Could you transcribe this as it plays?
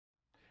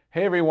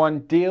Hey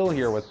everyone, Dale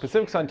here with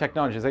Pacific Sun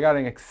Technologies. I got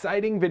an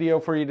exciting video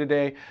for you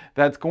today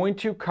that's going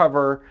to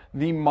cover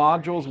the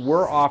modules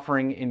we're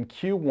offering in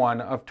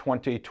Q1 of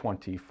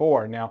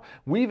 2024. Now,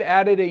 we've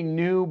added a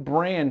new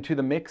brand to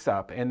the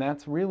mix-up, and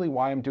that's really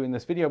why I'm doing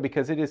this video,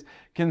 because it is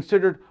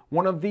considered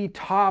one of the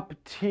top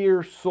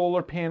tier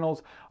solar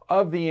panels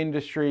of the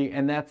industry,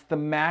 and that's the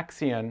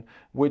Maxeon,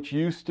 which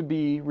used to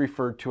be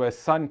referred to as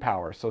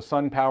SunPower. So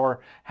SunPower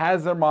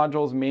has their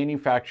modules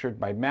manufactured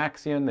by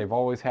Maxeon. They've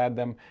always had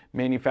them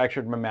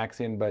manufactured by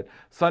Maxeon, but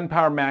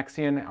SunPower and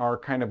Maxeon are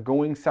kind of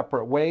going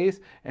separate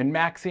ways, and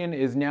Maxeon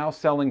is now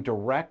selling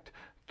direct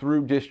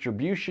through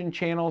distribution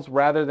channels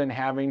rather than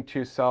having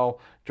to sell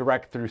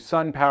direct through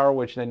SunPower,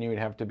 which then you would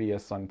have to be a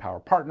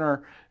SunPower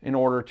partner in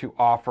order to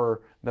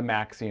offer the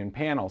Maxeon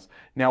panels.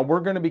 Now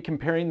we're going to be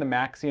comparing the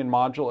Maxeon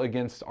module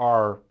against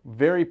our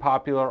very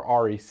popular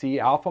REC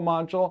Alpha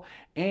module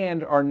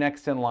and our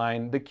next in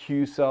line, the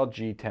QCell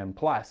G10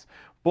 Plus.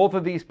 Both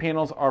of these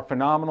panels are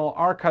phenomenal.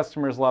 Our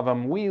customers love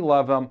them, we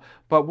love them,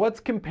 but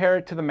let's compare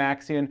it to the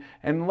Maxeon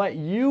and let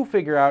you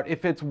figure out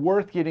if it's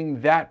worth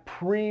getting that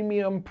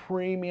premium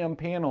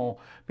panel,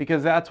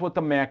 because that's what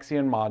the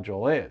Maxeon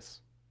module is.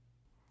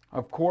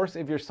 Of course,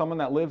 if you're someone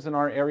that lives in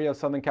our area of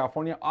Southern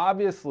California,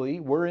 obviously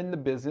we're in the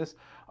business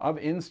of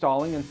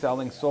installing and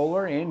selling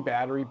solar and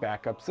battery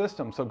backup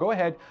systems. So go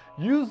ahead,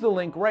 use the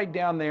link right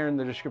down there in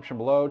the description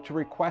below to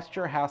request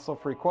your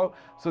hassle-free quote,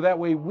 so that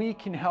way we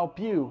can help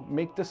you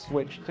make the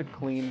switch to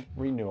clean,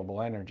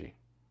 renewable energy.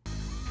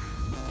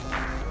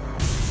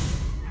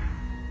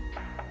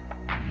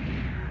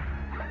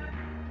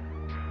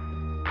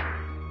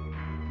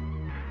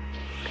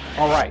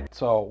 All right,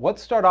 so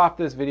let's start off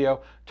this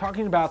video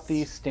talking about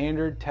the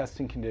standard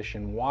testing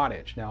condition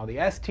wattage. Now, the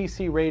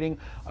STC rating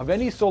of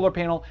any solar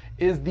panel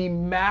is the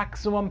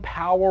maximum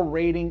power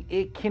rating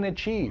it can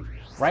achieve,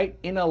 right,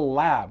 in a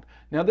lab.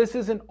 Now, this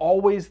isn't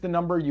always the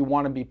number you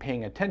want to be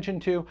paying attention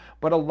to,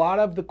 but a lot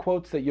of the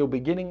quotes that you'll be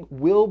getting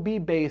will be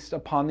based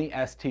upon the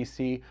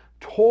STC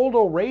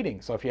total rating.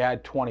 So if you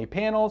had 20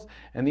 panels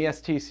and the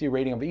STC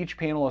rating of each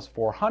panel is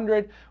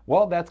 400,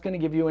 well, that's going to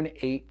give you an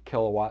 8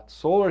 kilowatt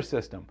solar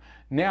system.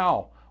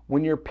 Now,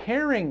 when you're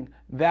pairing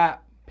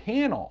that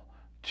panel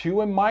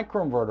to a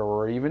microinverter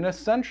or even a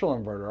central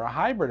inverter, or a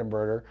hybrid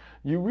inverter,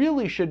 you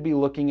really should be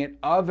looking at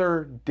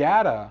other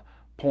data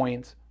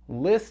points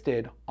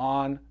listed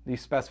on the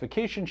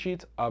specification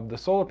sheets of the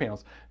solar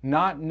panels,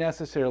 not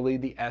necessarily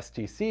the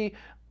STC,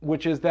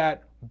 which is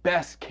that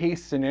best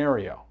case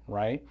scenario,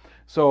 right?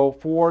 So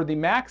for the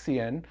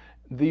Maxeon,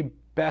 the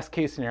best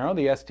case scenario,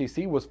 the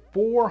STC, was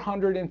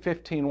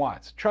 415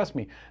 watts. Trust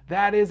me,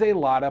 that is a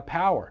lot of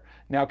power.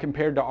 Now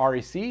compared to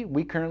REC,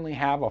 we currently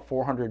have a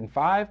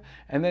 405,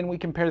 and then we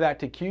compare that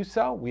to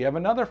QCell, we have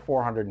another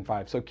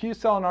 405. So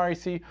QCell and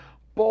REC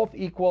both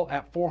equal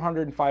at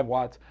 405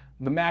 watts.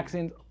 The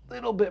Maxeon's a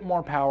little bit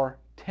more power,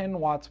 10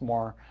 watts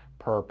more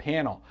per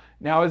panel.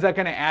 Now, is that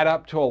going to add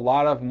up to a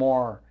lot of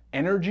more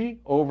energy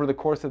over the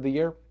course of the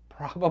year?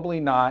 Probably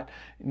not.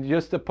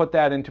 Just to put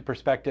that into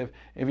perspective,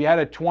 if you had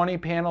a 20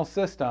 panel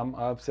system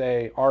of,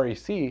 say,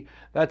 REC,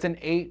 that's an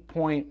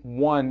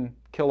 8.1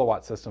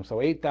 kilowatt system,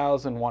 so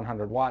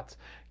 8,100 watts.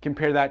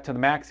 Compare that to the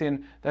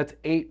Maxeon, that's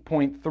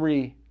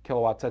 8.3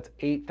 kilowatts, that's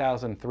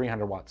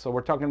 8,300 watts. So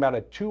we're talking about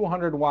a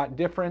 200 watt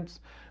difference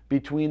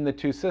between the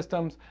two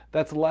systems.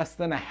 That's less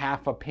than a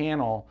half a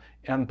panel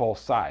on both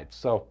sides.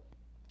 So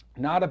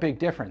not a big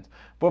difference.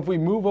 But if we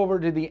move over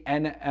to the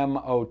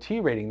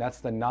NMOT rating, that's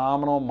the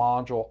nominal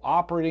module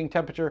operating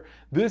temperature,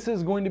 this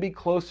is going to be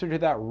closer to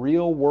that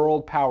real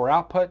world power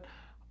output.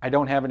 I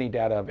don't have any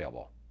data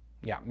available.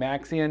 Yeah,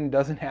 Maxeon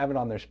doesn't have it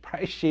on their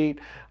price sheet.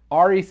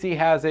 REC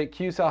has it,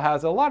 QCell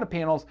has it. A lot of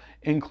panels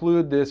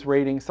include this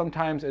rating.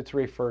 Sometimes it's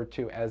referred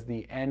to as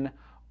the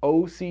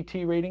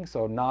NOCT rating,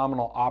 so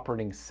nominal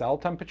operating cell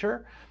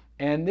temperature.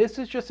 And this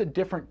is just a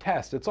different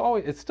test.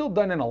 It's still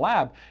done in a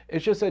lab.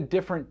 It's just a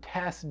different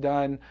test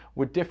done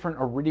with different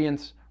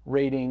irradiance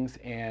ratings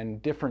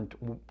and different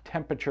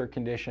temperature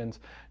conditions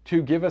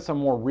to give us a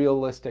more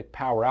realistic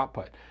power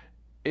output.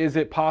 Is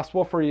it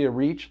possible for you to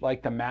reach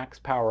like the max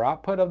power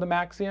output of the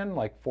Maxeon,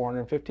 like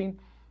 415?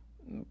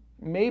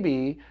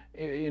 Maybe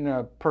in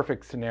a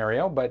perfect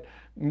scenario, but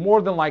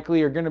more than likely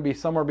you're going to be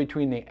somewhere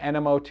between the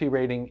NMOT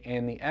rating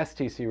and the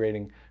STC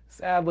rating.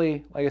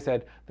 Sadly, like I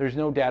said, there's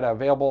no data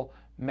available.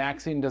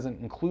 Maxeon doesn't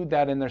include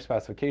that in their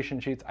specification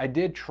sheets. I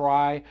did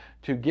try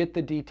to get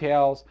the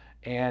details,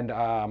 and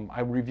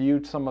I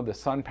reviewed some of the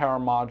SunPower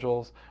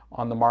modules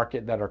on the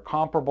market that are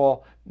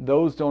comparable.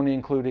 Those don't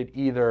include it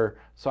either,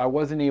 so I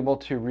wasn't able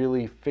to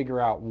really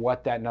figure out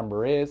what that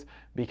number is,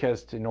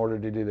 because in order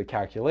to do the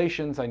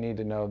calculations, I need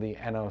to know the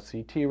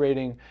NOCT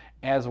rating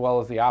as well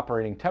as the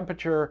operating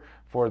temperature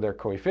for their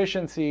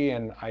coefficiency,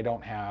 and I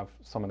don't have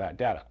some of that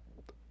data,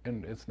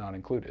 and it's not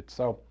included.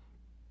 So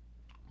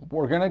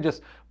we're going to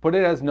just put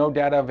it as no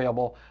data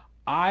available.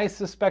 I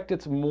suspect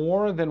it's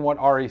more than what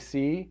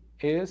REC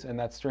is, and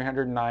that's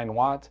 309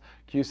 watts.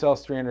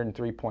 QCell's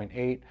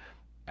 303.8.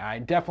 I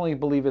definitely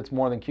believe it's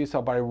more than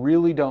QCell, but I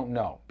really don't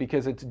know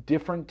because it's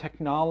different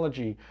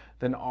technology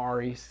than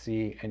REC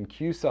and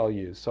QCell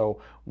use.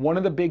 So one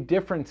of the big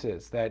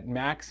differences that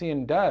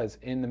Maxeon does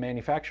in the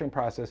manufacturing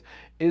process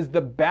is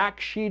the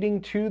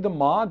backsheeting to the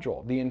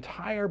module. The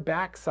entire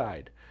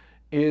backside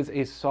is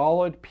a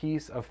solid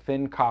piece of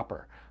thin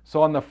copper.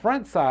 So on the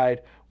front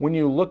side, when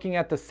you're looking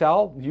at the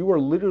cell, you are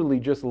literally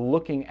just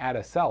looking at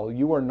a cell.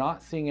 You are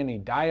not seeing any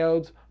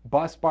diodes,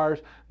 bus bars.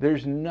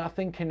 There's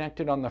nothing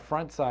connected on the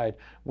front side,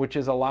 which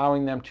is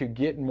allowing them to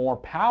get more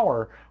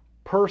power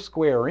per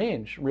square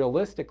inch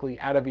realistically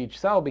out of each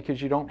cell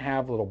because you don't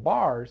have little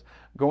bars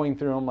going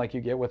through them like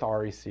you get with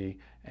REC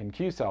and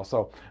QCell.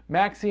 So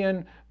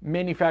Maxeon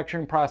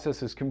manufacturing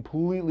process is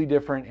completely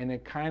different, and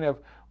it kind of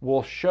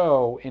will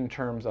show in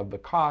terms of the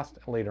cost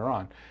later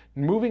on.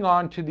 Moving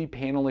on to the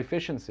panel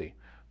efficiency.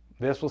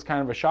 This was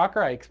kind of a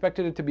shocker. I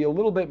expected it to be a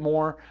little bit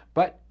more,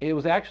 but it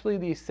was actually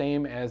the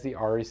same as the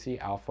REC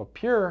Alpha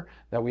Pure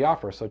that we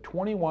offer, so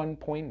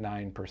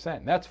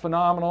 21.9%. That's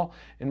phenomenal.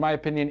 In my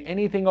opinion,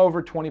 anything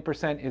over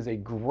 20% is a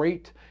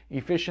great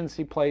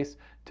efficiency place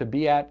to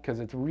be at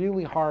because it's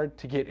really hard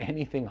to get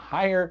anything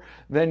higher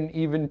than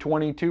even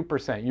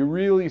 22%. You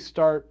really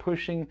start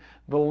pushing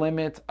the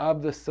limits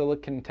of the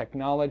silicon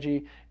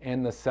technology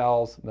and the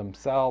cells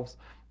themselves.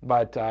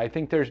 But I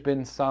think there's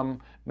been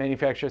some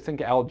manufacturers, I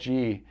think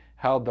LG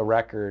held the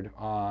record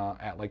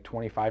at like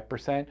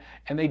 25%,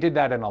 and they did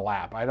that in a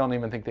lab. I don't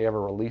even think they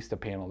ever released a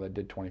panel that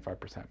did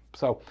 25%.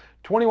 So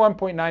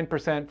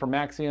 21.9% for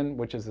Maxeon,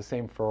 which is the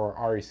same for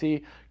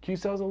REC.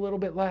 QCell's a little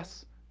bit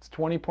less. It's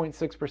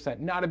 20.6%.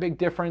 Not a big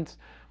difference.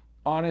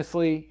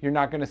 Honestly, you're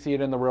not going to see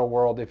it in the real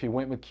world. If you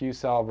went with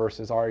QCell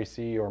versus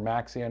REC or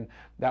Maxeon,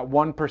 that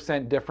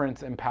 1%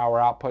 difference in power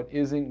output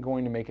isn't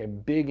going to make a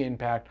big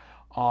impact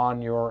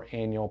on your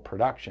annual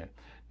production.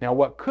 Now,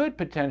 what could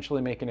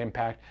potentially make an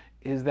impact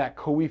is that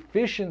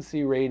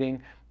coefficiency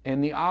rating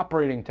and the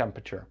operating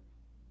temperature.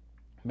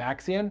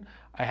 Maxeon,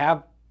 I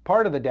have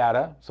part of the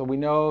data, so we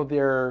know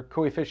their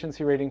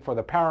coefficiency rating for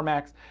the Power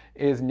Max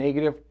is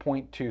negative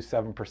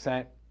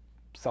 0.27%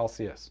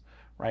 Celsius,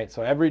 right?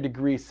 So every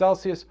degree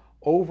Celsius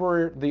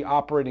over the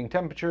operating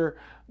temperature,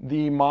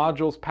 the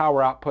module's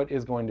power output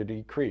is going to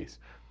decrease.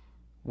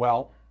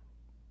 Well,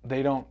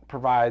 they don't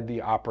provide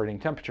the operating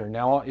temperature.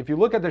 Now, if you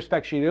look at their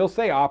spec sheet, it'll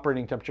say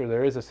operating temperature.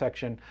 There is a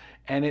section,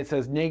 and it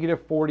says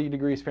negative 40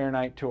 degrees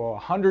Fahrenheit to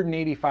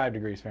 185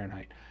 degrees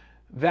Fahrenheit.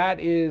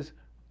 That is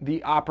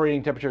the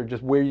operating temperature,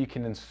 just where you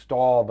can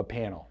install the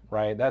panel,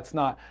 right? That's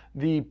not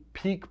the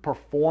peak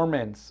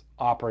performance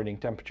operating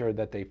temperature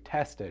that they've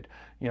tested,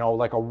 you know,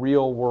 like a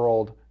real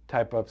world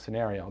type of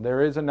scenario.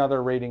 There is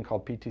another rating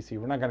called PTC.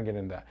 We're not going to get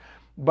into that.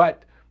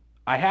 But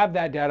I have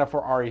that data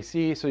for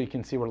REC so you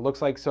can see what it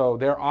looks like. So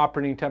their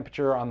operating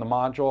temperature on the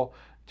module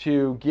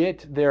to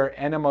get their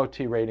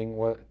NMOT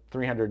rating,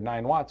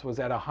 309 watts, was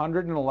at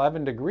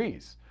 111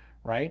 degrees,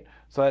 right?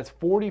 So that's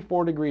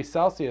 44 degrees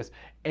Celsius.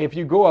 If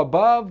you go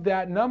above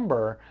that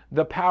number,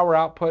 the power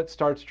output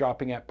starts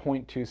dropping at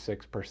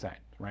 0.26%,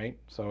 right?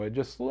 So it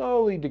just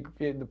slowly,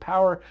 the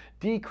power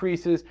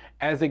decreases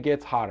as it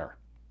gets hotter,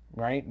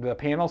 right? The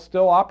panel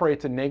still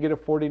operates at negative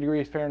 40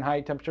 degrees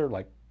Fahrenheit temperature,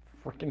 like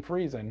freaking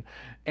freezing,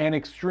 and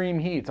extreme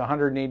heats,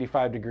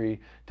 185 degree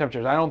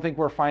temperatures. I don't think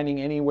we're finding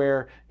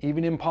anywhere,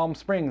 even in Palm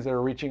Springs, that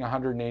are reaching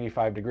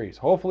 185 degrees.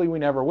 Hopefully we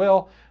never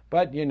will,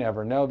 but you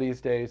never know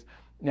these days.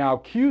 Now,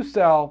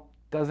 QCell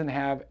doesn't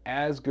have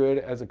as good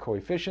as a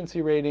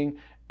coefficiency rating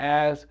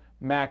as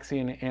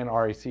Maxeon and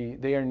REC.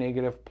 They are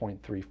negative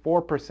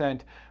 0.34%,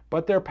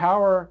 but their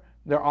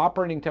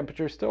operating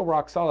temperature is still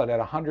rock solid at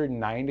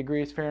 109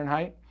 degrees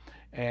Fahrenheit.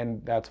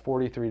 And that's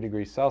 43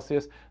 degrees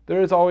Celsius.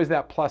 There is always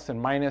that plus and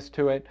minus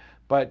to it,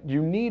 but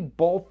you need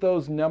both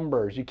those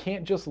numbers. You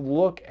can't just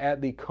look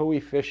at the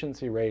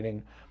coefficiency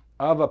rating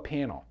of a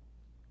panel.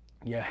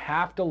 You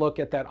have to look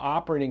at that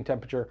operating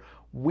temperature.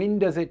 When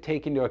does it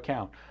take into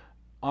account?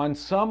 On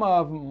some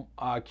of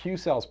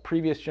QCell's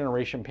previous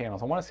generation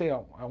panels, I want to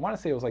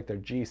say it was like their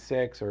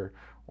G6 or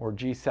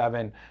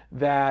G7,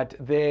 that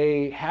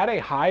they had a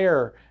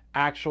higher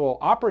actual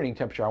operating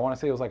temperature. I want to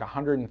say it was like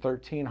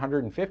 113,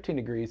 115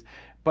 degrees,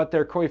 but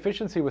their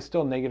coefficiency was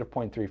still negative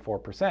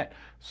 0.34%.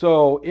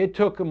 So it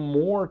took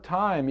more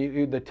time.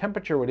 The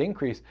temperature would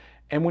increase.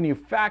 And when you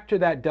factor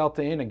that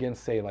delta in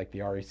against, say, like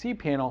the REC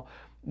panel,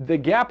 the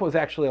gap was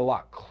actually a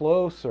lot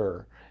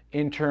closer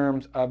in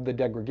terms of the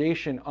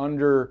degradation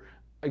under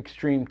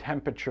extreme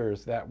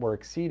temperatures that were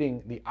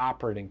exceeding the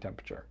operating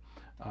temperature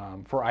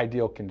for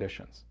ideal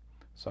conditions.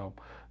 So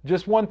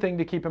just one thing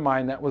to keep in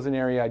mind, that was an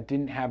area I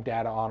didn't have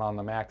data on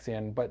the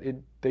Maxeon, but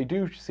they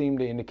do seem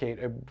to indicate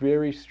a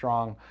very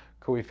strong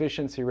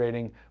coefficiency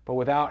rating, but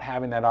without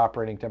having that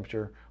operating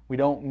temperature, we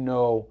don't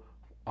know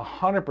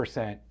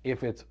 100%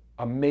 if it's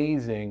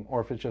amazing or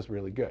if it's just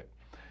really good.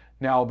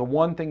 Now, the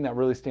one thing that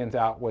really stands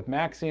out with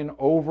Maxeon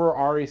over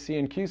REC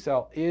and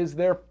QCell is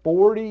their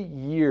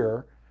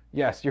 40-year,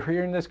 yes, you're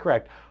hearing this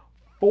correct,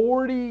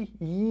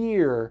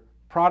 40-year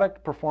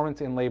product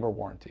performance and labor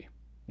warranty.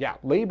 Yeah,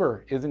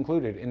 labor is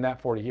included in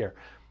that 40-year.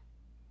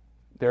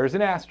 There's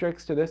an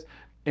asterisk to this.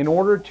 In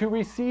order to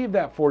receive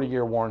that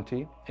 40-year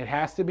warranty, it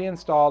has to be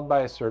installed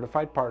by a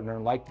certified partner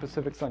like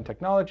Pacific Sun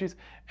Technologies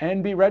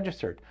and be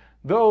registered.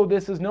 Though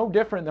this is no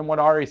different than what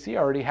REC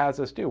already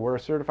has us do. We're a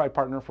certified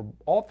partner for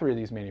all three of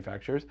these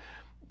manufacturers.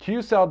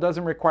 QCell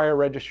doesn't require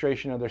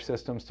registration of their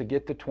systems to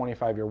get the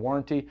 25-year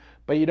warranty,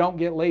 but you don't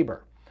get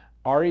labor.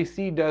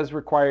 REC does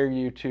require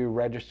you to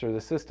register the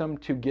system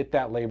to get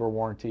that labor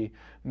warranty.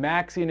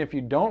 Maxeon, if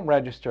you don't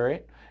register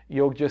it,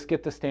 you'll just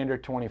get the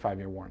standard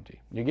 25-year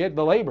warranty. You get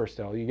the labor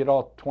still, you get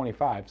all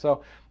 25.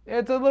 So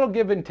it's a little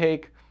give and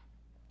take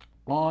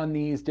on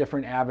these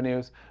different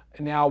avenues.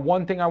 Now,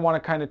 one thing I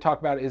want to kind of talk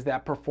about is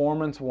that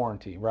performance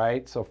warranty,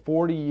 right? So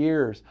 40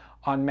 years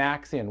on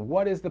Maxeon.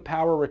 What is the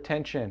power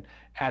retention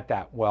at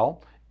that?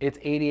 Well, it's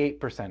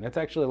 88%. It's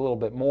actually a little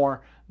bit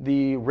more.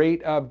 The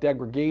rate of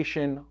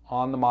degradation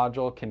on the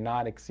module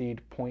cannot exceed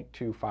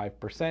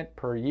 0.25%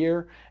 per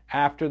year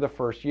after the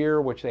first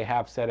year, which they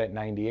have set at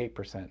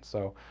 98%.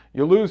 So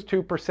you lose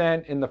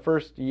 2% in the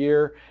first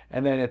year,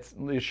 and then it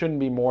shouldn't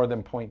be more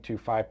than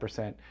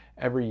 0.25%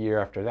 every year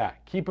after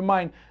that. Keep in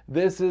mind,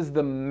 this is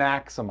the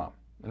maximum,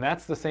 and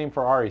that's the same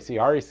for REC.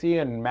 REC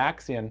and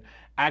Maxeon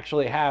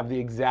actually have the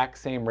exact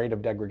same rate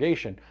of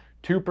degradation.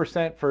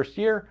 2% first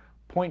year,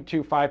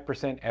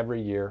 0.25%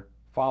 every year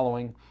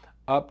following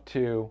up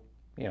to,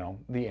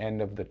 the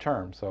end of the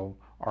term. So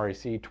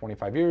REC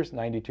 25 years,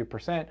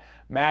 92%.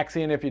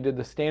 Maxeon, if you did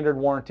the standard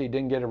warranty,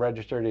 didn't get it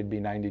registered, it'd be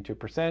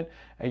 92%.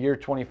 At year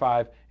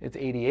 25, it's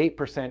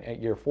 88%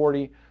 at year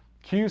 40.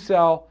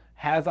 QCell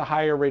has a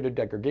higher rate of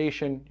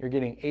degradation. You're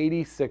getting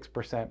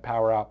 86%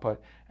 power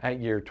output at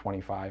year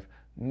 25.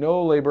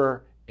 No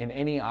labor in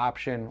any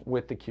option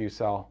with the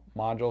QCell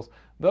modules,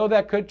 though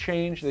that could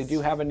change. They do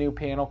have a new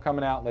panel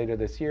coming out later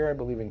this year, I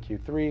believe in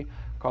Q3,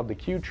 called the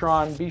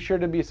Qtron. Be sure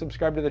to be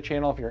subscribed to the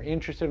channel if you're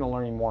interested in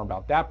learning more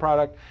about that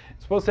product.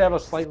 It's supposed to have a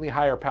slightly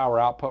higher power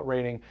output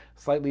rating,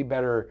 slightly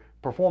better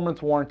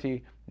performance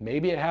warranty.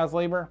 Maybe it has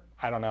labor,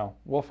 I don't know.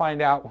 We'll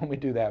find out when we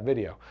do that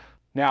video.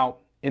 Now,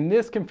 in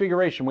this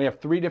configuration, we have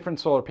 3 different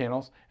solar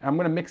panels, and I'm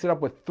going to mix it up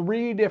with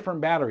 3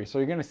 different batteries. So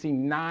you're going to see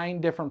 9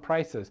 different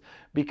prices,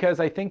 because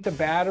I think the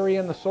battery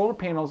and the solar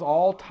panels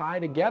all tie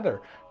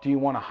together. Do you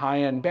want a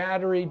high-end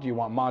battery? Do you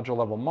want module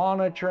level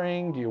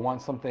monitoring? Do you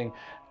want something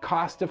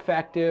cost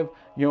effective?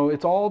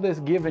 It's all this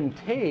give and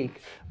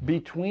take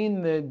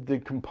between the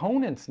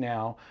components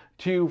now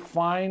to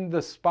find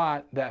the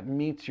spot that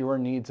meets your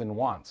needs and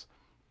wants.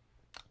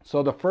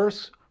 So the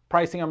first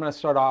pricing I'm going to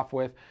start off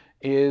with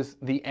is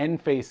the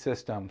N-phase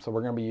system. So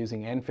we're going to be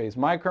using N-phase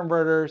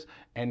microinverters,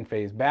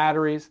 N-phase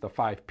batteries, the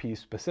 5P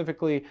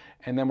specifically,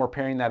 and then we're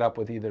pairing that up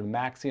with either the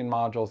Maxeon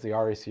modules, the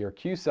REC or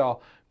QCell,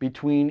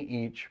 between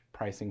each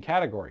pricing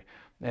category.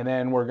 And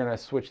then we're going to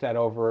switch that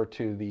over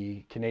to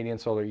the Canadian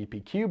Solar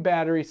EPQ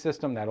battery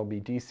system. That'll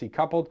be DC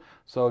coupled,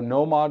 so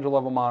no module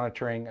level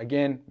monitoring.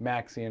 Again,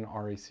 Maxeon,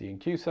 REC, and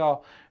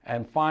QCell.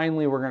 And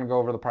finally, we're going to go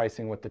over the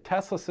pricing with the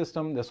Tesla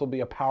system. This will be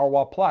a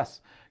Powerwall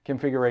Plus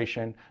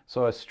configuration,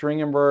 so a string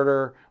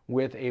inverter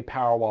with a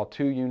Powerwall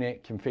 2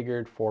 unit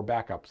configured for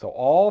backup. So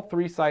all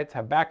 3 sites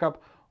have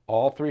backup.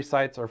 All 3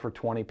 sites are for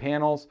 20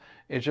 panels.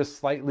 It's just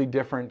slightly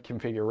different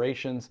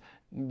configurations.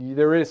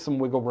 There is some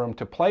wiggle room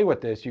to play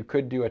with this. You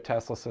could do a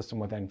Tesla system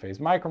with N-phase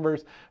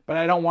microinverters, but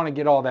I don't want to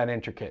get all that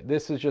intricate.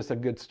 This is just a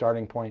good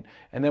starting point,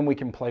 and then we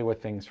can play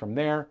with things from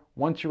there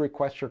once you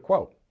request your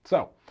quote.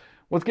 So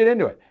let's get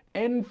into it.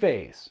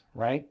 N-phase,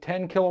 right?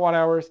 10 kilowatt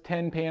hours,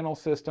 10 panel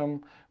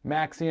system,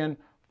 Maxeon,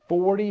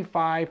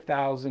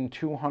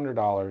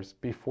 $45,200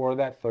 before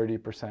that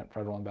 30%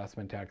 federal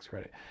investment tax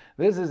credit.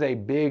 This is a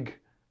big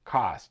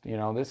cost.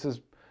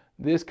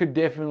 This could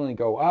definitely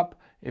go up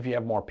if you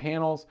have more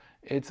panels.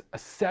 It's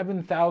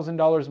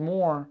 $7,000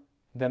 more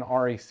than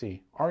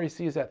REC.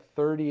 REC is at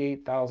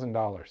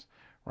 $38,000,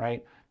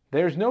 right?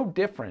 There's no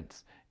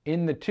difference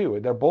in the two.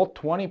 They're both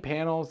 20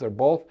 panels. They're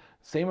both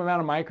same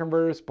amount of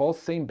microinverters,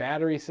 both same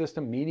battery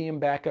system, medium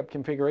backup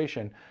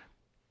configuration.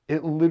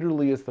 It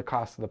literally is the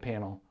cost of the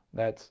panel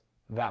that's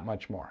that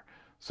much more.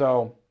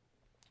 So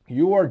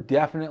you are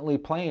definitely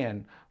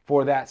playing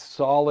for that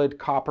solid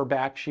copper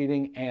back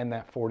sheeting and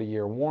that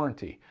 40-year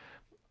warranty.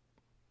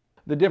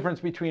 The difference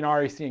between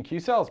REC and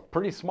QCell is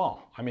pretty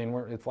small. I mean,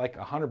 it's like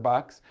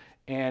 $100,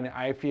 and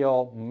I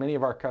feel many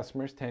of our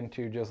customers tend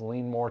to just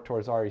lean more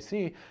towards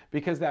REC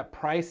because that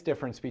price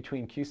difference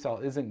between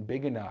QCell isn't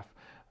big enough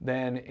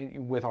than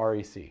with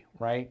REC,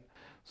 right?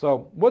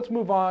 So let's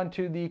move on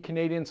to the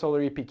Canadian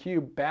Solar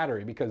EPQ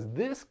battery, because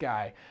this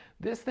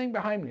thing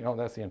behind me, oh,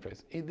 that's the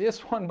N-phase. This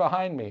one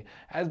behind me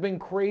has been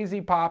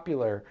crazy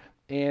popular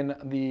in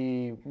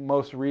the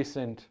most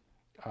recent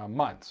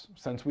months.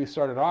 Since we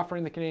started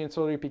offering the Canadian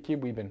Solar EPQ,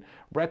 we've been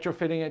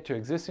retrofitting it to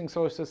existing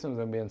solar systems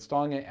and been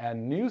installing it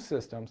on new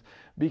systems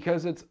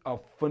because it's a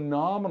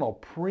phenomenal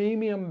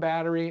premium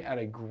battery at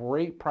a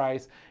great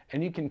price.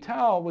 And you can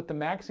tell with the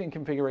Maxeon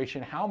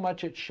configuration how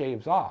much it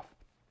shaves off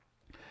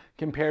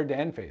compared to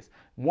N-phase.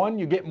 One,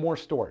 you get more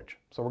storage.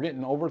 So we're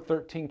getting over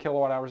 13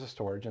 kilowatt hours of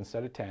storage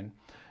instead of 10.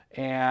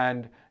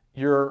 And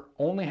you're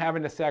only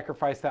having to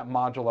sacrifice that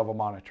module level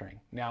monitoring.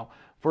 Now,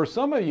 for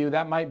some of you,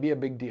 that might be a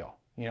big deal.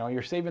 You know,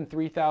 you're saving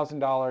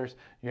 $3,000,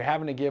 you're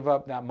having to give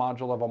up that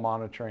module level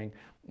monitoring.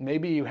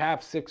 Maybe you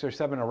have 6 or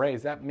 7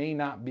 arrays. That may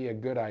not be a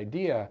good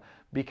idea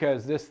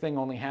because this thing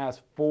only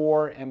has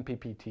 4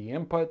 MPPT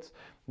inputs,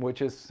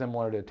 which is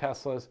similar to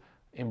Tesla's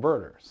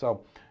inverter.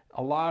 So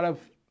a lot of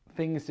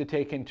things to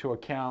take into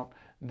account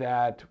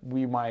that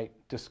we might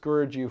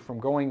discourage you from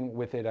going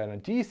with it on a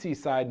DC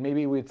side.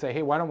 Maybe we'd say,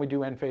 hey, why don't we do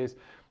Enphase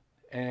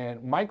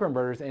and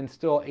microinverters and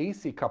still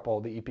AC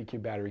couple the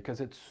EPQ battery because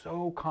it's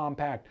so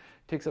compact,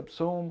 takes up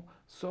so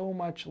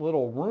much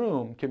little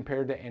room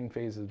compared to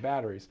Enphase's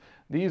batteries.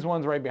 These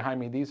ones right behind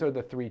me, these are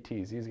the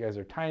 3Ts. These guys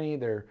are tiny.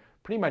 They're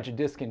pretty much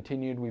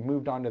discontinued. We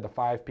moved on to the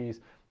 5Ps.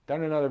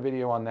 Done another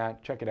video on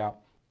that. Check it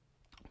out.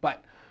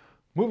 But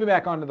moving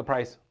back onto the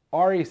price,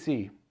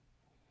 REC,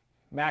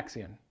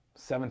 Maxeon,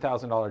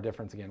 $7,000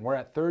 difference again. We're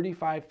at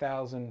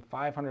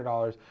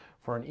 $35,500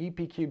 for an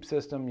EP-Cube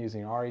system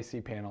using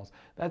REC panels.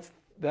 That's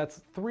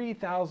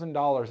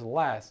 $3,000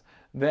 less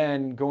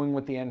than going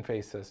with the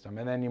Enphase system.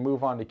 And then you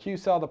move on to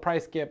QCell, the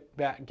price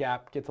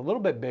gap gets a little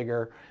bit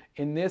bigger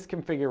in this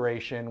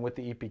configuration with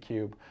the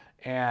EP-Cube,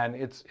 and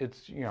it's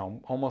you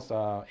know, almost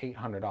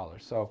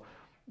 $800. So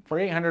for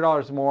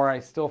 $800 more, I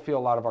still feel a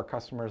lot of our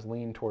customers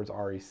lean towards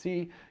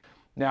REC.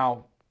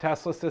 Now,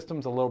 Tesla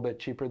system's a little bit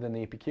cheaper than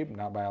the EP-Cube,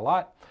 not by a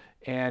lot,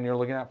 and you're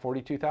looking at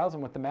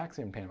 $42,000 with the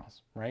Maxeon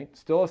panels, right?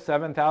 Still a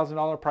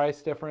 $7,000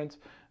 price difference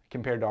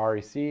compared to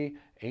REC,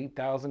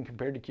 $8,000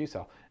 compared to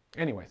QCell.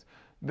 Anyways,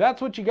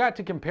 that's what you got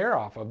to compare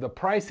off of. The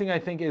pricing, I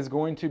think, is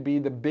going to be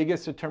the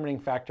biggest determining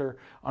factor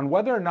on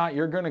whether or not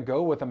you're going to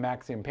go with a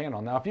Maxeon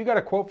panel. Now, if you got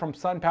a quote from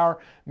SunPower,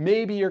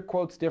 maybe your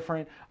quote's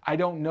different. I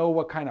don't know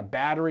what kind of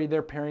battery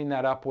they're pairing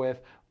that up with.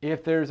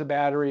 If there's a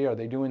battery, are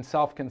they doing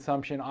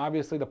self-consumption?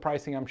 Obviously, the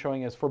pricing I'm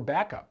showing is for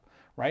backup,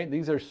 right?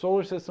 These are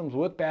solar systems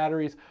with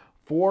batteries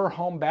for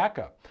home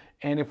backup.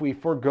 And if we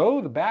forego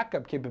the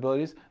backup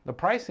capabilities, the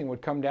pricing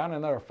would come down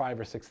another $5,000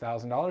 or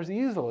 $6,000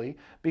 easily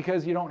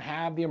because you don't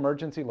have the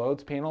emergency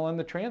loads panel and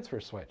the transfer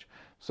switch.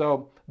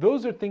 So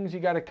those are things you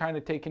got to kind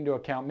of take into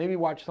account. Maybe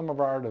watch some of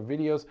our other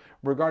videos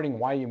regarding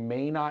why you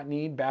may not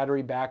need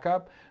battery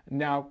backup.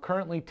 Now,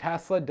 currently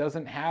Tesla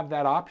doesn't have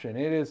that option.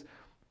 It is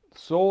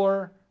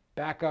solar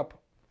backup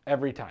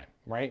every time,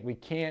 right? We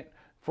can't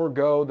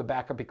forego the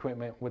backup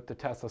equipment with the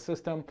Tesla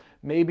system.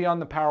 Maybe on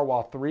the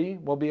Powerwall 3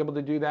 we'll be able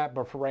to do that,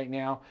 but for right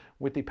now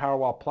with the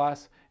Powerwall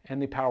Plus and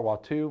the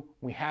Powerwall 2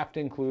 we have to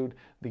include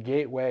the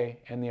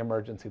gateway and the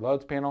emergency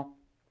loads panel.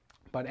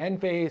 But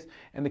Enphase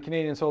and the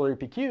Canadian Solar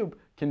EP-Cube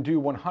can do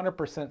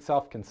 100%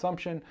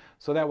 self-consumption,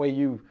 so that way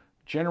you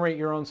generate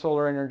your own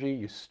solar energy,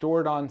 you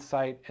store it on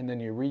site, and then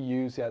you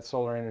reuse that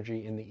solar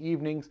energy in the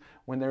evenings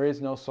when there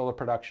is no solar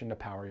production to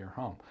power your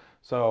home.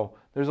 So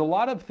there's a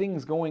lot of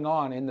things going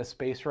on in the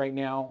space right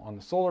now on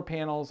the solar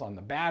panels, on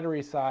the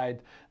battery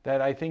side,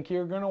 that I think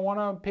you're going to want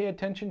to pay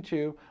attention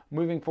to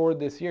moving forward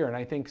this year. And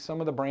I think some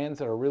of the brands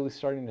that are really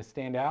starting to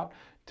stand out,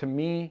 to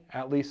me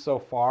at least so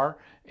far,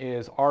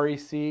 is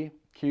REC,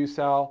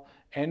 QCell,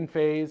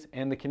 Enphase,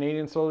 and the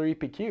Canadian Solar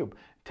EP-Cube.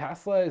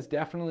 Tesla is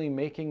definitely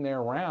making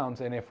their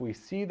rounds, and if we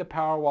see the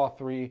Powerwall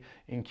 3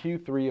 in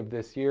Q3 of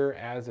this year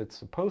as it's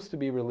supposed to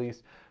be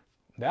released,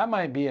 that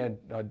might be a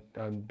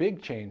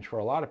big change for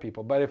a lot of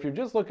people. But if you're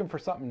just looking for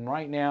something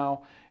right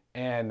now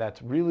and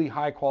that's really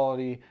high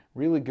quality,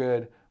 really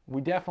good,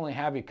 we definitely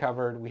have you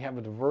covered. We have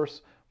a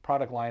diverse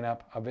product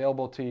lineup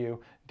available to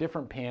you,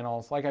 different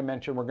panels. Like I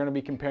mentioned, we're going to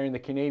be comparing the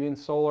Canadian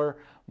Solar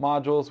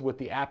modules with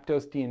the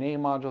Aptos DNA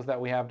modules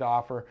that we have to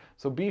offer.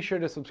 So be sure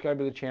to subscribe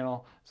to the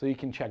channel so you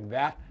can check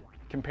that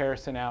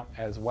comparison out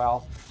as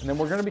well. And then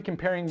we're going to be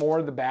comparing more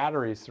of the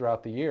batteries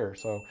throughout the year.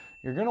 So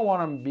you're going to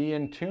want to be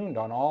in tuned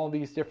on all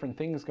these different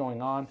things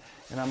going on.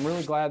 And I'm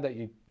really glad that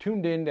you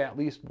tuned in to at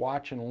least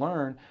watch and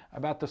learn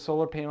about the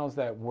solar panels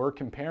that we're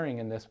comparing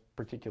in this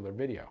particular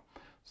video.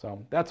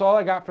 So that's all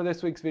I got for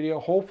this week's video.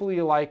 Hopefully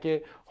you like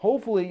it.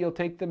 Hopefully you'll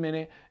take the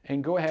minute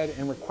and go ahead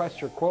and request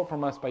your quote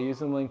from us by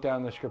using the link down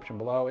in the description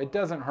below. It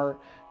doesn't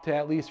hurt to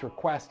at least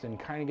request and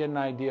kind of get an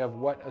idea of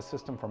what a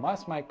system from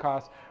us might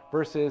cost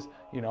versus,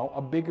 you know,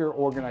 a bigger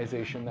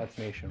organization that's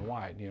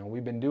nationwide. You know,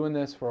 we've been doing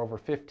this for over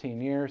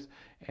 15 years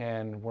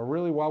and we're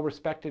really well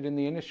respected in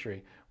the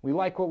industry. We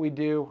like what we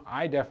do.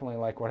 I definitely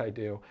like what I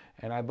do,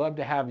 and I'd love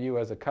to have you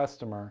as a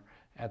customer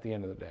at the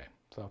end of the day.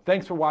 So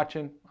thanks for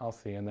watching. I'll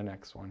see you in the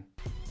next one.